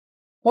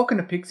Welcome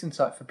to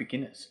PixInsight for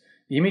Beginners.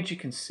 The image you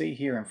can see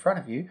here in front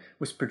of you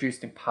was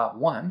produced in part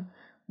 1,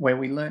 where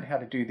we learned how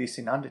to do this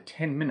in under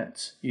 10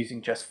 minutes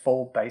using just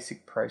 4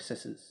 basic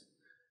processes.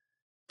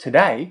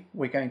 Today,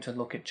 we're going to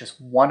look at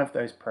just one of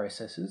those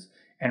processes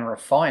and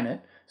refine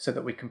it so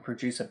that we can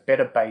produce a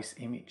better base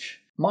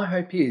image. My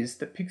hope is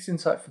that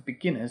PixInsight for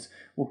Beginners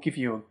will give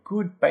you a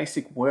good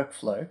basic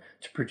workflow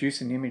to produce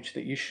an image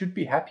that you should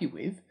be happy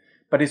with,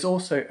 but is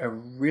also a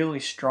really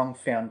strong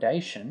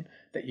foundation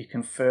that you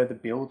can further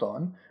build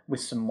on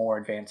with some more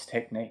advanced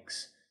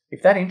techniques.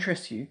 If that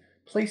interests you,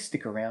 please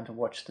stick around to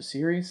watch the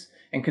series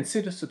and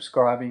consider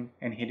subscribing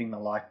and hitting the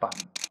like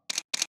button.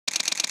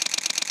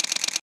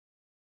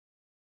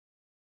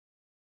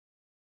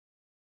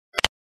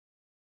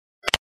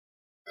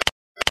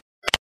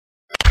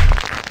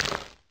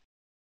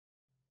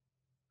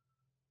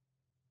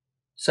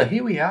 So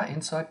here we are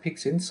inside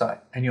PixInsight,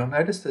 and you'll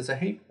notice there's a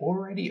heap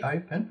already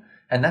open,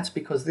 and that's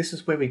because this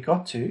is where we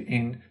got to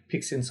in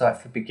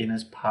PixInsight for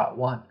Beginners Part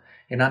 1.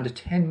 In under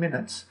 10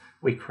 minutes,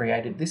 we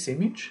created this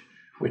image,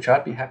 which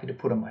I'd be happy to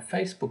put on my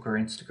Facebook or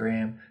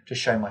Instagram to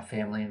show my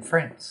family and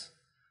friends.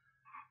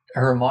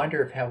 A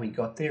reminder of how we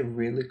got there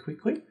really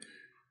quickly.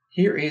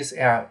 Here is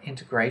our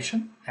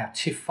integration, our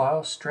TIFF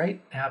file straight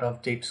out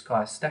of Deep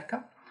Sky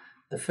Stacker.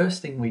 The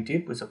first thing we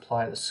did was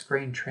apply the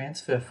screen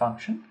transfer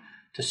function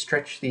to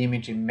stretch the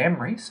image in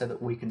memory so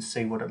that we can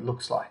see what it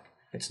looks like.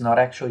 It's not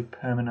actually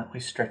permanently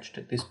stretched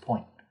at this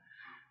point.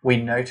 We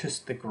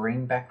noticed the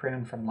green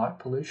background from light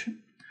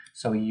pollution,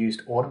 so we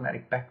used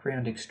automatic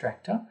background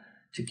extractor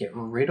to get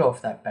rid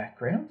of that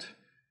background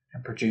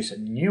and produce a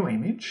new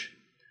image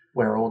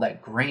where all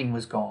that green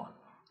was gone.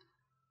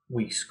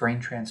 We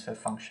screen transfer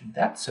functioned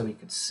that so we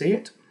could see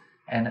it,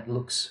 and it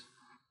looks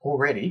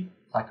already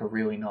like a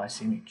really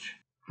nice image.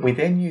 We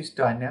then used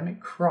dynamic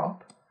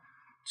crop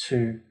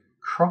to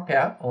crop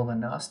out all the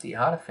nasty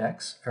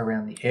artifacts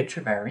around the edge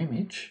of our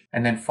image,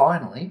 and then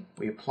finally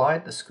we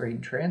applied the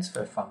screen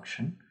transfer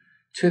function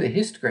to the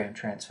histogram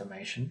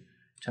transformation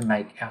to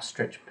make our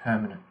stretch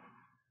permanent.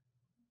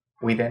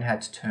 We then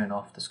had to turn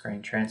off the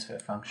screen transfer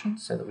function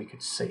so that we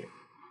could see it.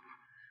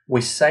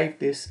 We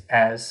saved this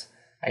as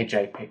a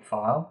JPEG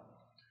file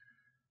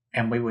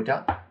and we were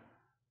done.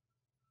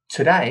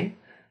 Today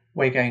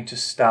we're going to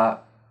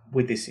start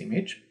with this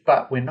image,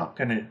 but we're not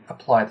going to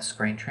apply the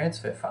screen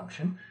transfer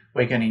function.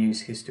 We're going to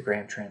use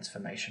histogram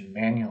transformation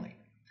manually.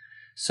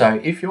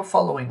 So if you're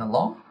following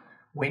along,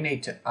 we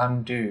need to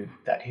undo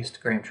that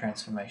histogram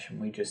transformation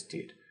we just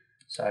did.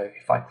 So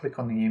if I click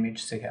on the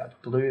image, see how it's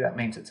blue, that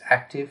means it's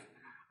active.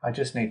 I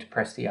just need to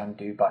press the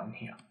undo button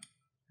here.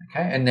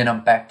 Okay, and then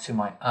I'm back to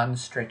my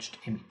unstretched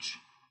image.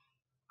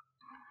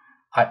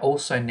 I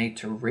also need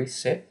to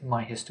reset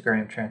my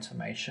histogram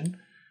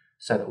transformation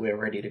so that we're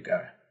ready to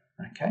go.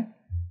 Okay.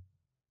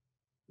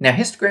 Now,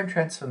 histogram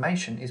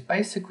transformation is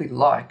basically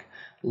like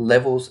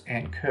levels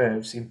and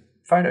curves in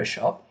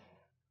Photoshop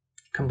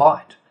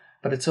combined,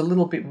 but it's a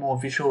little bit more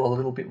visual, a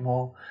little bit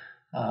more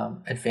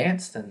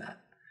advanced than that.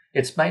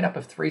 It's made up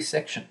of 3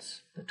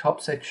 sections: the top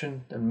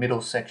section, the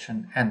middle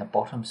section, and the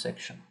bottom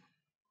section.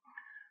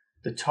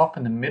 The top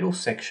and the middle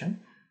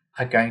section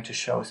are going to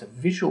show us a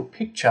visual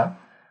picture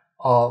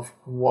of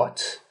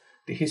what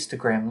the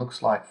histogram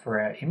looks like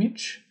for our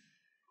image,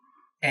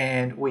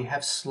 and we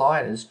have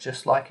sliders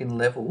just like in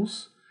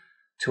levels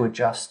to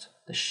adjust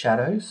the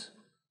shadows,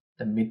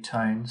 the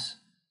midtones,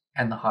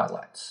 and the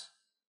highlights.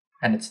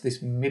 And it's this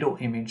middle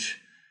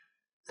image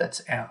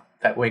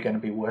that we're going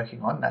to be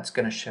working on. That's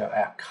going to show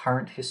our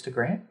current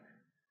histogram,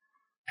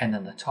 and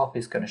then the top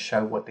is going to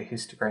show what the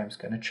histogram is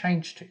going to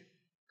change to.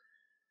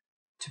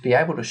 To be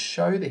able to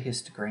show the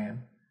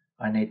histogram,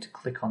 I need to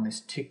click on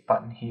this tick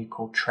button here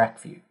called Track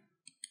View.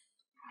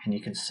 And you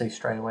can see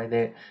straight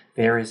away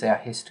there is our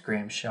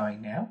histogram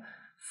showing now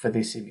for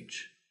this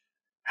image.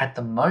 At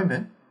the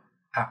moment,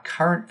 our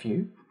current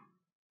view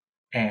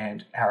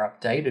and our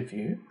updated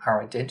view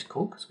are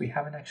identical because we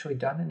haven't actually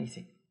done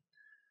anything.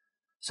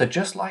 So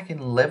just like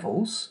in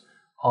levels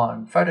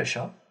on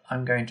Photoshop,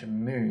 I'm going to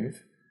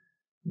move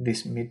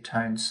this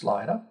mid-tone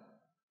slider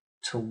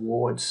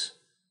towards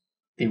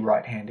the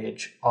right-hand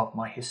edge of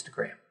my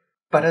histogram.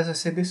 But as I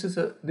said,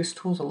 this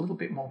tool's a little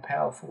bit more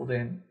powerful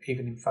than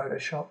even in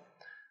Photoshop.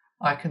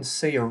 I can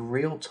see a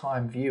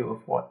real-time view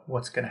of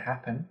what's going to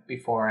happen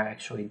before I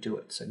actually do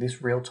it. So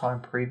this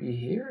real-time preview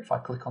here, if I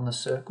click on the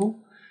circle,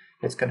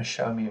 it's going to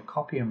show me a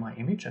copy of my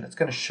image, and it's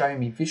going to show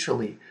me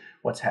visually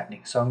what's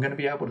happening. So I'm going to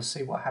be able to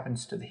see what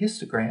happens to the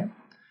histogram,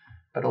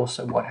 but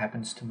also what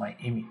happens to my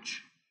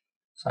image.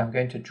 So I'm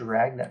going to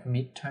drag that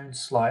mid-tone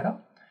slider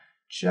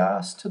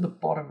just to the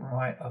bottom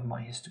right of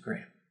my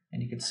histogram.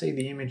 And you can see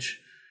the image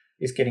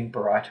is getting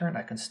brighter, and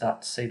I can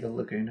start to see the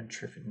Lagoon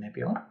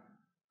Nebula.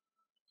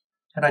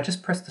 And I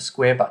just press the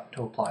square button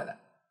to apply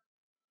that.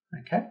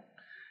 Okay.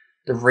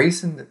 The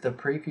reason that the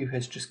preview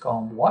has just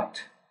gone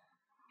white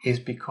is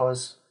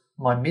because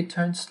my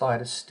mid-tone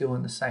slider is still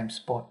in the same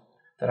spot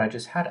that I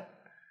just had it.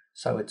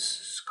 So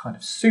it's kind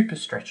of super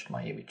stretched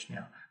my image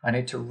now. I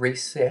need to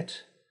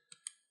reset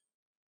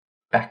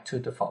back to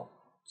default.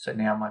 So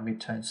now my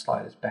mid-tone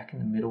slider is back in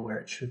the middle where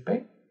it should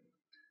be.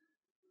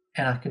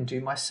 And I can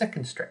do my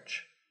second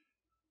stretch.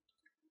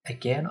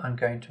 Again, I'm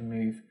going to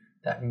move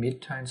that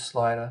mid-tone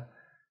slider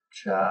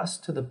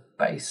just to the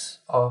base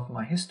of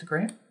my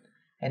histogram.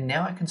 And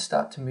now I can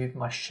start to move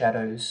my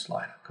shadows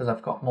slider because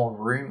I've got more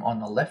room on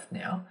the left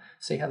now.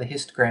 See how the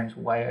histogram's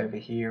way over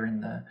here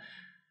in the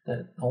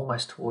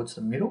almost towards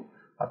the middle?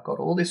 I've got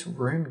all this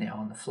room now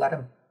on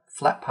the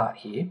flat part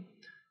here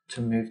to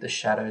move the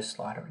shadows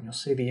slider, and you'll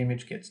see the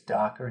image gets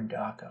darker and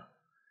darker.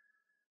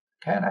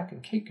 Okay, and I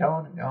can keep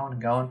going and going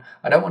and going.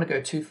 I don't want to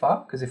go too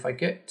far because if I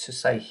get to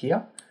say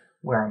here,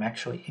 where I'm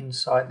actually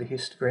inside the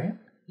histogram,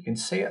 you can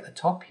see at the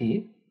top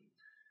here,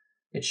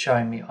 it's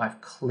showing me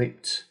I've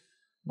clipped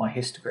my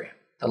histogram.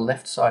 The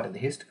left side of the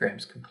histogram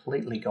is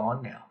completely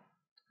gone now.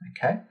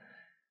 Okay,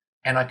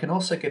 and I can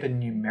also get a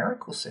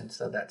numerical sense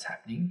that that's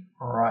happening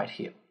right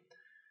here.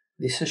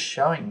 This is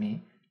showing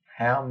me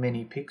how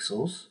many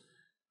pixels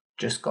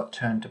just got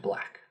turned to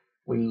black.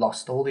 We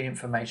lost all the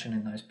information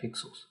in those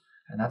pixels,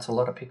 and that's a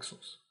lot of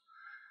pixels.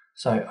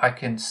 So I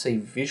can see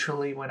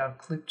visually when I've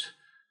clipped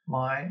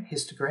my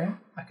histogram.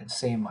 I can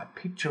see in my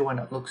picture when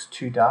it looks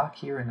too dark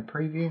here in the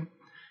preview,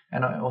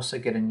 and I also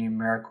get a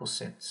numerical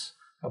sense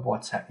of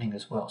what's happening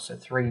as well. So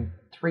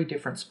three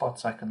different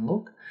spots I can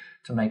look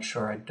to make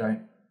sure I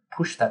don't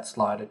push that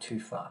slider too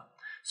far.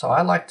 So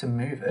I like to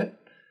move it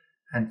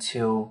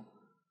until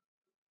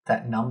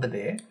that number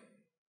there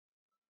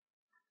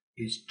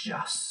is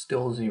just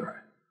still 0.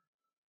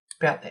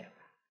 About there.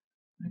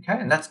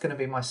 Okay, and that's going to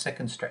be my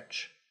second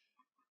stretch.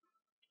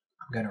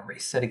 I'm going to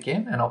reset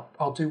again, and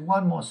I'll do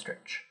one more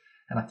stretch,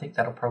 and I think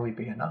that'll probably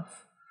be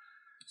enough.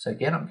 So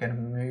again, I'm going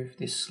to move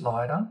this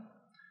slider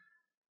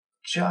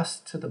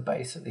just to the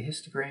base of the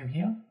histogram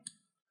here,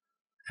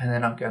 and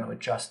then I'm going to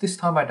adjust. This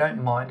time I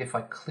don't mind if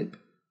I clip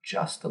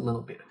just a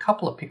little bit, a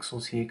couple of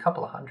pixels here, a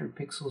couple of 100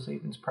 pixels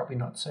even is probably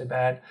not so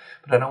bad,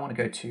 but I don't want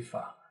to go too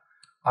far.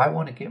 I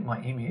want to get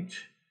my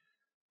image,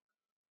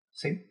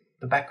 see,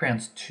 the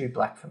background's too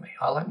black for me.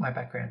 I like my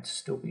background to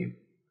still be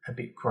a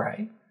bit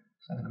grey,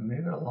 so I'm going to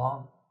move it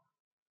along,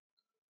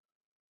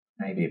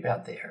 maybe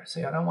about there.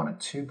 See, I don't want it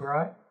too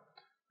bright,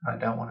 I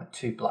don't want it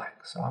too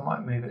black, so I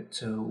might move it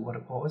to, what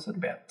was it,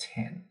 about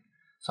 10.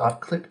 So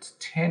I've clipped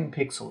 10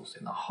 pixels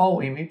in the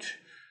whole image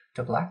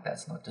to black.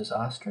 That's not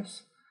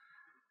disastrous.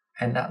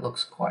 And that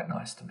looks quite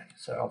nice to me.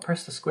 So I'll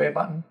press the square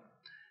button,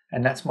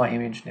 and that's my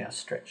image now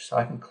stretched. So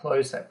I can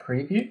close that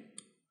preview,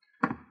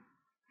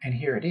 and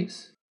here it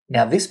is.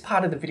 Now this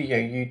part of the video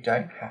you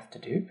don't have to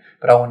do,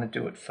 but I want to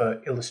do it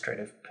for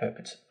illustrative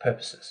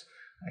purposes.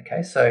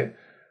 Okay, so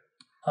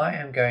I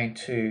am going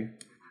to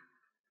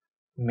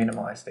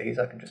minimize these.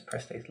 I can just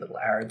press these little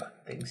arrow button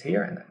things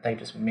here, and they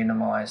just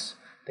minimize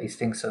these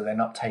things so they're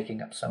not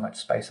taking up so much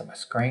space on my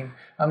screen.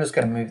 I'm just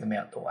going to move them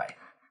out the way.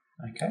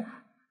 Okay.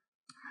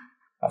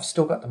 I've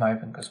still got them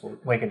open because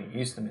we're going to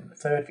use them in the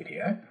third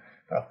video,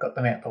 but I've got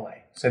them out the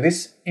way. So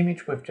this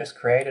image we've just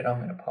created, I'm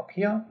going to pop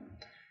here,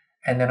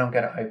 and then I'm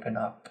going to open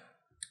up,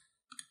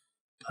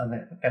 I'm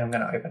going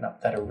to open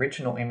up that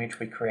original image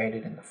we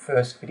created in the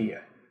first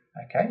video.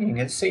 Okay, you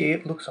can see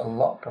it looks a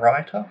lot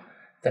brighter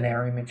than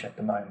our image at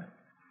the moment.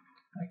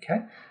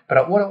 Okay,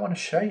 but what I want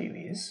to show you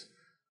is,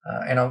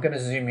 and I'm going to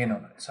zoom in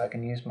on it, so I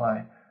can use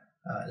my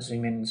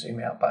zoom in and zoom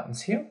out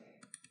buttons here.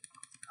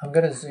 I'm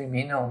going to zoom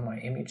in on my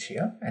image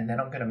here, and then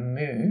I'm going to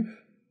move,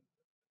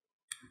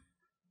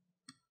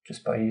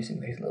 just by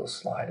using these little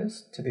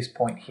sliders, to this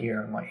point here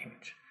in my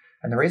image.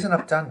 And the reason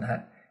I've done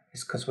that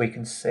is because we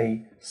can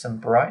see some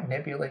bright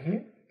nebula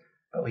here,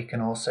 but we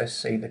can also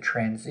see the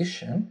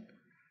transition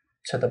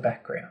to the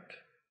background.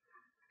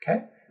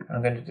 Okay, and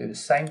I'm going to do the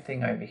same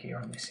thing over here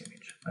on this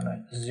image. I'm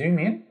going to zoom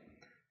in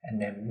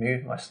and then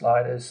move my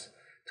sliders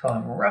till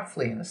I'm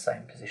roughly in the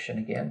same position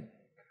again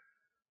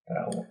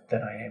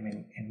that I am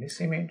in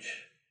this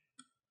image.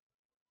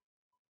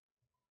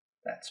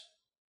 That's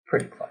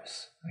pretty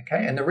close.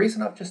 Okay, and the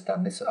reason I've just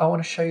done this, I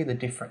want to show you the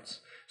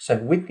difference. So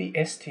with the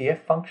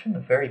STF function,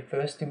 the very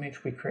first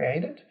image we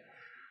created,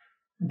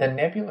 the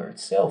nebula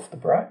itself, the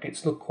bright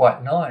bits look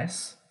quite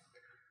nice,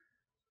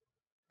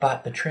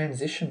 but the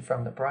transition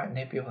from the bright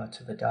nebula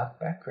to the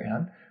dark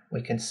background,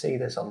 we can see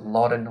there's a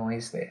lot of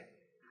noise there.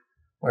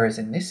 Whereas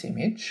in this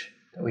image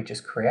that we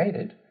just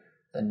created,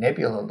 the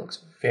nebula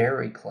looks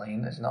very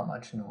clean, there's not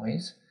much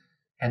noise,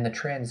 and the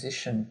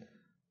transition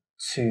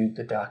to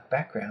the dark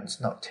background is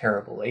not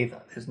terrible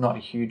either. There's not a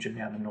huge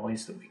amount of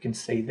noise that we can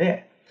see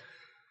there.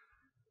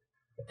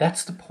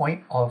 That's the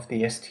point of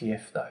the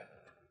STF though.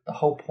 The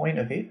whole point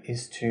of it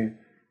is to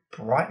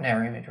brighten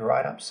our image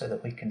right up so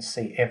that we can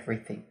see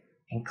everything,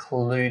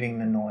 including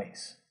the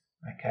noise,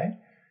 okay?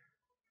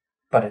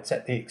 But it's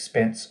at the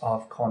expense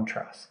of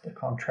contrast. The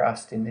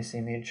contrast in this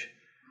image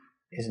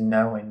is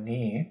nowhere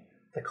near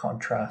the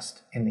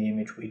contrast in the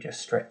image we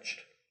just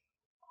stretched.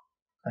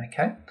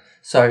 Okay,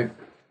 so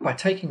by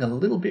taking a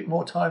little bit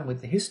more time with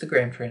the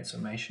histogram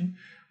transformation,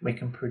 we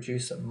can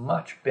produce a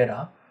much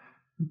better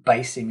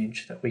base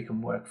image that we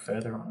can work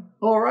further on.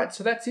 Alright,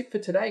 so that's it for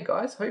today,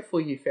 guys.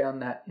 Hopefully you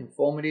found that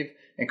informative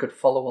and could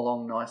follow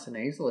along nice and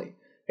easily.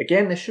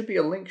 Again, there should be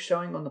a link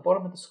showing on the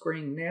bottom of the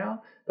screen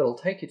now that'll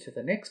take you to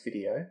the next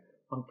video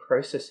on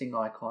processing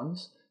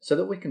icons so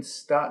that we can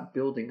start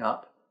building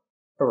up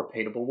a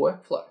repeatable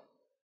workflow.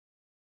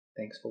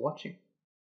 Thanks for watching.